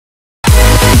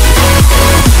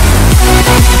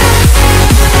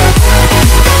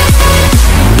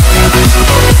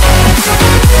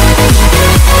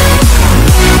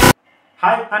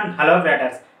Hello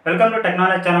creators, welcome to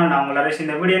technology channel. நான் உங்கள் ஹரிஷ்.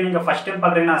 இந்த வீடியோ நீங்கள் ஃபர்ஸ்ட் டைம்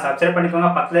பார்க்குறீங்கன்னா சப்ஸ்கிரைப் பண்ணிக்கோங்க,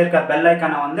 பக்கத்தில் இருக்க பெல்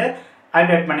ஐக்கானை வந்து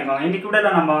ஆக்டிவேட் பண்ணிக்கோங்க. இன்னைக்கு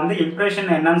வீடியோவில் நம்ம வந்து இம்ப்ரெஷன்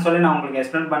என்னன்னு சொல்லி நான் உங்களுக்கு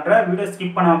எக்ஸ்பிளைன் பண்ணுறேன். வீடியோ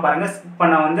ஸ்கிப் பண்ணாமல் பாருங்கள், ஸ்கிப்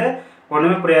பண்ண வந்து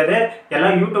ஒன்றுமே புரியாது.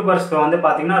 எல்லா யூடியூபர்ஸ்க்கு வந்து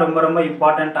பார்த்தீங்கன்னா ரொம்ப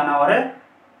இம்பார்ட்டண்ட்டான ஒரு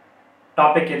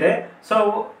டாபிக் இது. ஸோ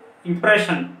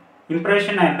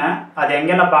இம்ப்ரெஷன் என்ன, அது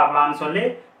எங்கெல்லாம் பார்க்கலாம்னு சொல்லி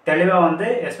தெளிவாக வந்து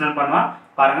எக்ஸ்பிளைன் பண்ணுவேன்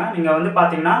பாருங்கள். நீங்கள் வந்து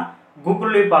பார்த்தீங்கன்னா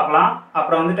கூகுள்லேயும் பார்க்கலாம்,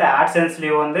 அப்புறம் வந்துட்டு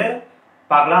ஆட்சென்ஸ்லேயும் வந்து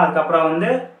பார்க்கலாம், அதுக்கப்புறம் வந்து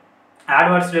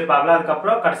ஆட்வர்ட்ஸ்லேயும் பார்க்கலாம்,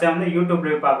 அதுக்கப்புறம் கடைசியாக வந்து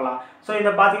யூடியூப்லேயும் பார்க்கலாம். ஸோ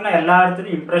இதை பார்த்தீங்கன்னா எல்லா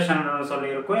இடத்துலையும் இம்ப்ரெஷன்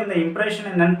சொல்லியிருக்கும். இந்த இம்ப்ரெஷன்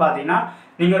என்னென்னு பார்த்தீங்கன்னா,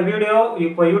 நீங்கள் வீடியோ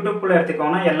இப்போ யூடியூப்குள்ளே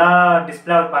எடுத்துக்கோங்கன்னா எல்லா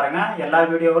டிஸ்பிளேவில் பாருங்கள், எல்லா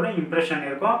வீடியோவிலும் இம்ப்ரெஷன்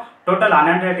இருக்கும். டோட்டல்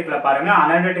அனலிட்டிக்கில் பாருங்கள்,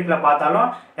 அனலிட்டிக்கில் பார்த்தாலும்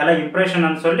எல்லாம்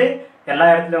இம்ப்ரெஷன் சொல்லி எல்லா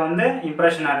இடத்துலையும் வந்து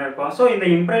இம்ப்ரெஷன் இருக்கும். ஸோ இந்த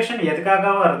இம்ப்ரெஷன்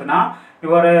எதுக்காக வருதுன்னா,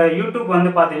 ஒரு யூடியூப் வந்து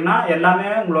பார்த்தீங்கன்னா எல்லாமே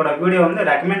உங்களோட வீடியோ வந்து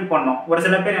ரெக்கமெண்ட் பண்ணும். ஒரு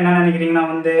சில பேர் என்ன நினைக்கிறீங்கன்னா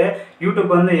வந்து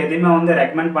யூடியூப் வந்து எதுவுமே வந்து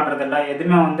ரெக்கமெண்ட் பண்ணுறதில்ல,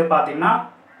 எதுவுமே வந்து பார்த்தீங்கன்னா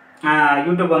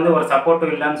யூடியூப் வந்து ஒரு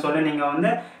சப்போர்ட்டும் இல்லைன்னு சொல்லி நீங்கள் வந்து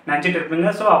நினச்சிட்டு இருப்பீங்க.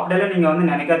 ஸோ அப்படியெல்லாம் நீங்கள்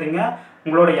வந்து நினைக்காதீங்க.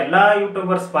 உங்களோட எல்லா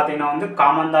யூடியூபர்ஸ் பார்த்தீங்கன்னா வந்து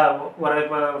காமன் தான். ஒரு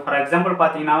இப்போ ஃபார் எக்ஸாம்பிள்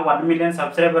பார்த்தீங்கன்னா 1 மில்லியன்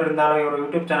சப்ஸ்கிரைபர் இருந்தாலும் ஒரு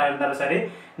யூடியூப் சேனல் இருந்தாலும் சரி,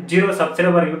 0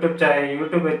 சப்ஸ்கிரைபர்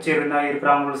யூடியூப் வச்சு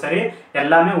இருக்கிறவங்களும் சரி,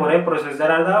 எல்லாமே ஒரே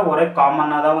ப்ரொசீஜராக தான், ஒரே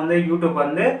காமனாக தான் வந்து யூடியூப்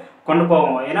வந்து கொண்டு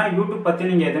போவோம். ஏன்னா யூடியூப் பற்றி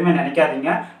நீங்கள் எதுவுமே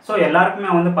நினைக்காதீங்க. ஸோ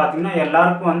எல்லாருக்குமே வந்து பார்த்தீங்கன்னா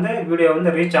எல்லாருக்கும் வந்து வீடியோ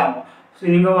வந்து ரீச் ஆகும். ஸோ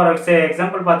நீங்கள் ஒரு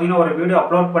எக்ஸாம்பிள் பார்த்தீங்கன்னா ஒரு வீடியோ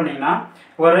அப்லோட் பண்ணிங்கன்னா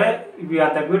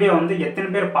அந்த வீடியோ வந்து எத்தனை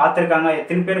பேர் பார்த்துருக்காங்க,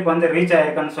 எத்தனை பேருக்கு வந்து ரீச்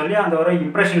ஆகிருக்கான்னு சொல்லி அந்த ஒரு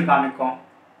இம்ப்ரெஷன் காமிக்கும்.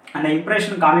 அந்த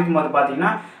இம்ப்ரெஷன் காமிக்கும் போது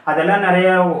பார்த்தீங்கன்னா அதெல்லாம் நிறைய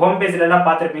ஹோம் பேஜ்லலாம்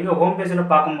பார்த்துருப்பீங்க. ஹோம்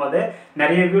பேஜில் பார்க்கும்போது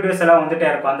நிறைய வீடியோஸ் எல்லாம் வந்துகிட்டே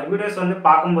இருக்கும். அந்த வீடியோஸ் வந்து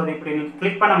பார்க்கும்போது இப்படி நீங்கள்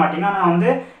கிளிக் பண்ண மாட்டீங்கன்னா நான்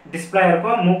வந்து டிஸ்பிளே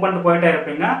இருக்கும், மூவ் பண்ணிட்டு போயிட்டே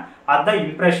இருப்பீங்க. அதுதான்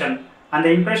இம்ப்ரெஷன். அந்த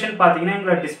இம்ப்ரெஷன் பார்த்தீங்கன்னா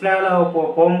எங்களோட டிஸ்பிளேவில்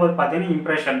போகும்போது பார்த்தீங்கன்னா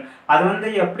இம்ப்ரெஷன் அது வந்து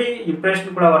எப்படி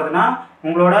இம்ப்ரெஷனுக்குள்ளே வருதுன்னா,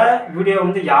 உங்களோட வீடியோ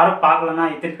வந்து யாரும் பார்க்கலன்னா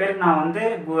இத்தனை பேருக்கு நான் வந்து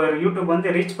யூடியூப்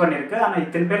வந்து ரீச் பண்ணியிருக்கேன், ஆனால்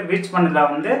இத்தனை பேர் ரீச்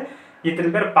பண்ணதில் வந்து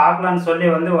இத்தனை பேர் பார்க்கலான்னு சொல்லி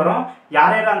வந்து வரும்.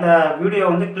 யாரையும் அந்த வீடியோ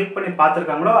வந்து கிளிக் பண்ணி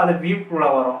பார்த்துருக்காங்களோ அது வியூக்குள்ளே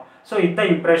வரும். ஸோ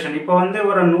இதுதான் இம்ப்ரெஷன். இப்போ வந்து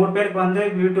ஒரு 100 பேருக்கு வந்து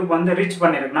யூடியூப் வந்து ரீச்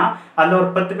பண்ணியிருக்குன்னா அதில் ஒரு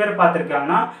 10 பேர்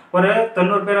பார்த்துருக்காங்கன்னா ஒரு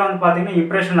 90 பேரை வந்து பார்த்தீங்கன்னா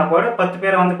இம்ப்ரெஷனில் போய்ட்டு 10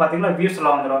 பேரை வந்து பார்த்தீங்கன்னா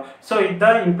வியூஸில் வந்துடும். ஸோ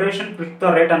இதுதான் இம்ப்ரெஷன் கிளிக்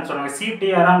ரேட்டான்னு சொல்லுவாங்க,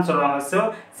 சிடிஆர்னு சொல்லுவாங்க. ஸோ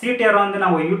சிடிஆர் வந்து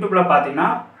நம்ம யூடியூப்பில் பார்த்தீங்கன்னா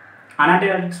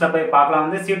அனாலிட்டிக்ஸில் போய் பார்க்கலாம்.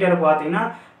 வந்து சிடிஆர் பார்த்தீங்கன்னா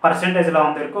பர்சன்டேஜில்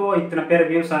வந்து இருக்கும். இத்தனை பேர்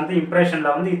வியூஸ் வந்து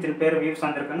இம்ப்ரெஷனில் வந்து இத்தனை பேர் வியூஸ்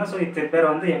வந்துருக்காங்க, ஸோ இத்தனை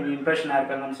பேர் வந்து எங்கள் இம்ப்ரெஷனாக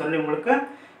இருக்காங்கன்னு சொல்லி உங்களுக்கு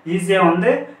ஈஸியாக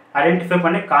வந்து ஐடென்டிஃபை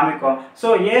பண்ணி காமிக்கும். ஸோ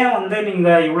ஏன் வந்து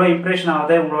நீங்கள் இவ்வளோ இம்ப்ரெஷன்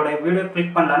ஆகுது, உங்களோட வீடியோ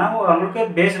கிளிக் பண்ணலன்னா உங்களுக்கு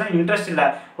பேஸ்டாக இன்ட்ரெஸ்ட் இல்லை.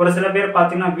 ஒரு சில பேர்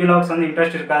பார்த்தீங்கன்னா வீலாக்ஸ் வந்து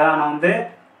இன்ட்ரெஸ்ட் இருக்காது, ஆனால் வந்து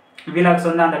வீலாக்ஸ்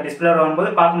வந்து அந்த டிஸ்பிளே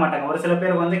வரும்போது பார்க்க மாட்டாங்க. ஒரு சில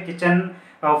பேர் வந்து கிச்சன்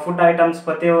ஃபுட் ஐட்டம்ஸ்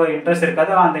பற்றி இன்ட்ரெஸ்ட்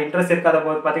இருக்காது. அந்த இன்ட்ரெஸ்ட் இருக்காத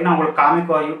போது பார்த்தீங்கன்னா அவங்களுக்கு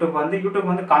காமிக்கும் யூடியூப்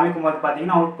வந்து காமிக்கும் போது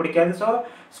பார்த்தீங்கன்னா அவங்களுக்கு பிடிக்காது. ஸோ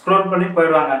ஸ்க்ரோல் பண்ணி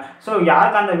போயிடுவாங்க. ஸோ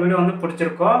யாருக்கு அந்த வீடியோ வந்து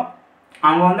பிடிச்சிருக்கோ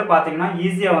அவங்க வந்து பார்த்தீங்கன்னா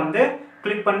ஈஸியாக வந்து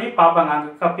கிளிக் பண்ணி பார்ப்பாங்க.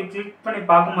 அங்கே அப்படி கிளிக் பண்ணி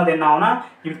பார்க்கும்போது என்ன ஆகும்னா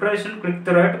இம்ப்ரெஷன் கிளிக்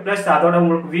ரேட் ப்ளஸ் அதோட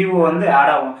உங்களுக்கு வியூ வந்து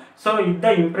ஆட் ஆகும். ஸோ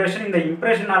இதுதான் இம்ப்ரெஷன். இந்த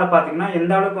இம்ப்ரெஷனால் பார்த்தீங்கன்னா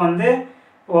எந்த அளவுக்கு வந்து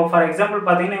ஃபார் எக்ஸாம்பிள்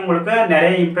பார்த்தீங்கன்னா உங்களுக்கு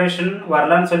நிறைய இம்ப்ரெஷன்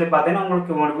வரலான்னு சொல்லி பார்த்தீங்கன்னா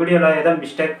உங்களுக்கு வீடியோவில் ஏதோ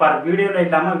மிஸ்டேக் வீடியோவில்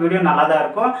இல்லாமல் வீடியோ நல்லா தான்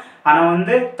இருக்கும், ஆனால்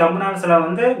வந்து தம்ப்நெயில்ஸில்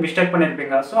வந்து மிஸ்டேக்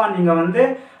பண்ணியிருப்பீங்க. ஸோ நீங்கள் வந்து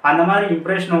அந்த மாதிரி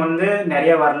இம்ப்ரெஷன் வந்து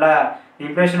நிறைய வரல,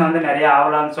 இம்ப்ரெஷன் வந்து நிறைய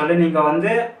ஆகலான்னு சொல்லி நீங்கள்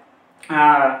வந்து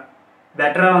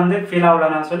பெட்டராக வந்து ஃபீல்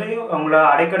ஆகலான்னு சொல்லி உங்களை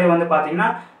அடிக்கடி வந்து பார்த்தீங்கன்னா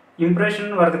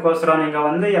இம்ப்ரெஷன் வரதுக்கோசரம் நீங்கள்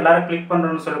வந்து எல்லோரும் கிளிக்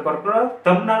பண்ணுறோன்னு சொல்லி கொடுக்குறோம்.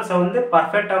 தம்ப்நெயில்ஸை வந்து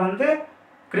பர்ஃபெக்டாக வந்து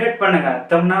கிரியேட் பண்ணுங்கள்.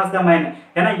 தம்ப்நெயில்ஸ் தான் மெயின்.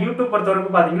 ஏன்னா யூடியூப் பொறுத்த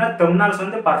வரைக்கும் பார்த்தீங்கன்னா தம்ப்நெயில்ஸ்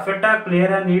வந்து பர்ஃபெக்டாக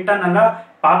கிளியராக நீட்டாக நல்லா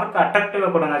பார்க்க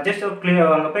அட்ராக்டிவாக கொடுங்க. ஜஸ்ட்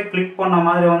அங்கே போய் கிளிக் பண்ண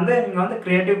மாதிரி வந்து நீங்கள் வந்து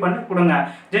க்ரியேட்டிவ் பண்ணி கொடுங்க.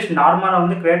 ஜஸ்ட் நார்மலாக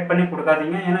வந்து க்ரியேட் பண்ணி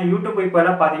கொடுக்காதீங்க. ஏன்னா யூடியூப் இப்போ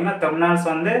எல்லாம் பார்த்தீங்கன்னா தம்ப்நெயில்ஸ்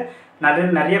வந்து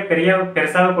நிறைய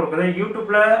பெருசாக கொடுக்குது.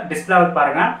 யூடியூப்பில் டிஸ்பிளே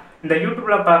பாருங்கள், இந்த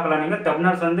யூடியூப்பில் பார்க்கலாம் நீங்கள்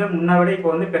தம்ப்நெயில்ஸ் வந்து முன்ன விட இப்போ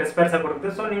வந்து பெருசாக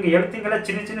கொடுக்குது. ஸோ நீங்கள் எழுத்துங்கெல்லாம்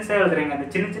சின்ன எழுதுறீங்க. அந்த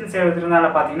சின்ன எழுதுறதுனால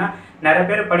பார்த்தீங்கன்னா நிறைய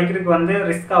பேர் படிக்கிறதுக்கு வந்து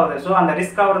ரிஸ்க் ஆகுது. ஸோ அந்த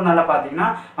ரிஸ்க் ஆகுறதுனால பார்த்தீங்கன்னா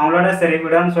அவங்களோட சரி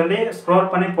விடான்னு சொல்லி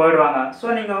ஸ்க்ரோல் பண்ணி போயிடுவாங்க. ஸோ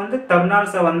நீங்கள் வந்து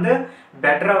தம்ப்நெயில்ஸை வந்து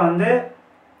பெட்டராக வந்து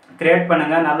கிரியேட்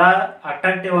பண்ணுங்கள், நல்லா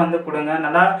அட்ராக்டிவாக வந்து கொடுங்க.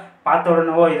 நல்லா பார்த்த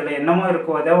உடனே இதில் என்னமோ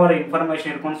இருக்கோ ஏதோ ஒரு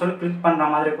இன்ஃபர்மேஷன் இருக்கும்னு சொல்லி கிளிக் பண்ணுற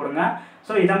மாதிரி கொடுங்க.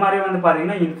 ஸோ இதை மாதிரி வந்து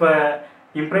பார்த்தீங்கன்னா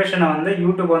இம்ப்ரெஷனை வந்து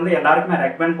யூடியூப் வந்து எல்லாருக்குமே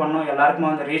ரெக்கமெண்ட் பண்ணும், எல்லாருக்குமே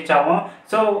வந்து ரீச் ஆகும்.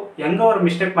 ஸோ எங்கே ஒரு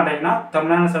மிஸ்டேக் பண்ணுறீங்கன்னா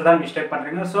தம்ப்நெயில்ஸில் தான் மிஸ்டேக்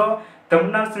பண்ணுறீங்க. ஸோ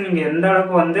தம்ப்நெயில்ஸ் நீங்கள் எந்த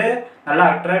அளவுக்கு வந்து நல்லா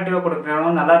அட்ராக்டிவாக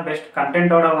கொடுக்குறீங்களோ, நல்லா பெஸ்ட்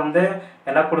கண்டென்ட்டோட வந்து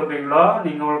எல்லாம் கொடுக்குறீங்களோ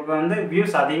உங்களுக்கு வந்து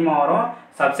வியூஸ் அதிகமாக வரும்,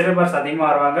 சப்ஸ்கிரைபர்ஸ் அதிகமாக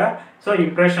வருவாங்க. ஸோ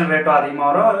இம்ப்ரெஷன் ரேட்டும் அதிகமாக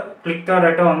வரும், கிளிக்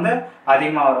ரேட்டும் வந்து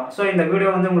அதிகமாக வரும். ஸோ இந்த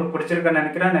வீடியோ வந்து உங்களுக்கு பிடிச்சிருக்குன்னு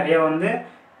நினைக்கிறேன், நிறைய வந்து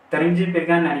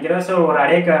தெரிஞ்சுப்பிருக்கேன்னு நினைக்கிறேன். ஸோ ஒரு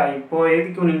இப்போது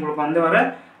எதுக்கு உங்களுக்கு வந்து ஒரு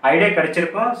ஐடியா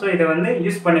கிடச்சிருக்கும். ஸோ இதை வந்து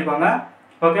யூஸ் பண்ணிக்கோங்க.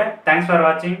 ஓகே, தேங்க்ஸ் ஃபார்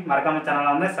வாட்சிங். மறக்காம சேனலை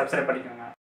வந்து சப்ஸ்கிரைப் பண்ணிக்கோங்க.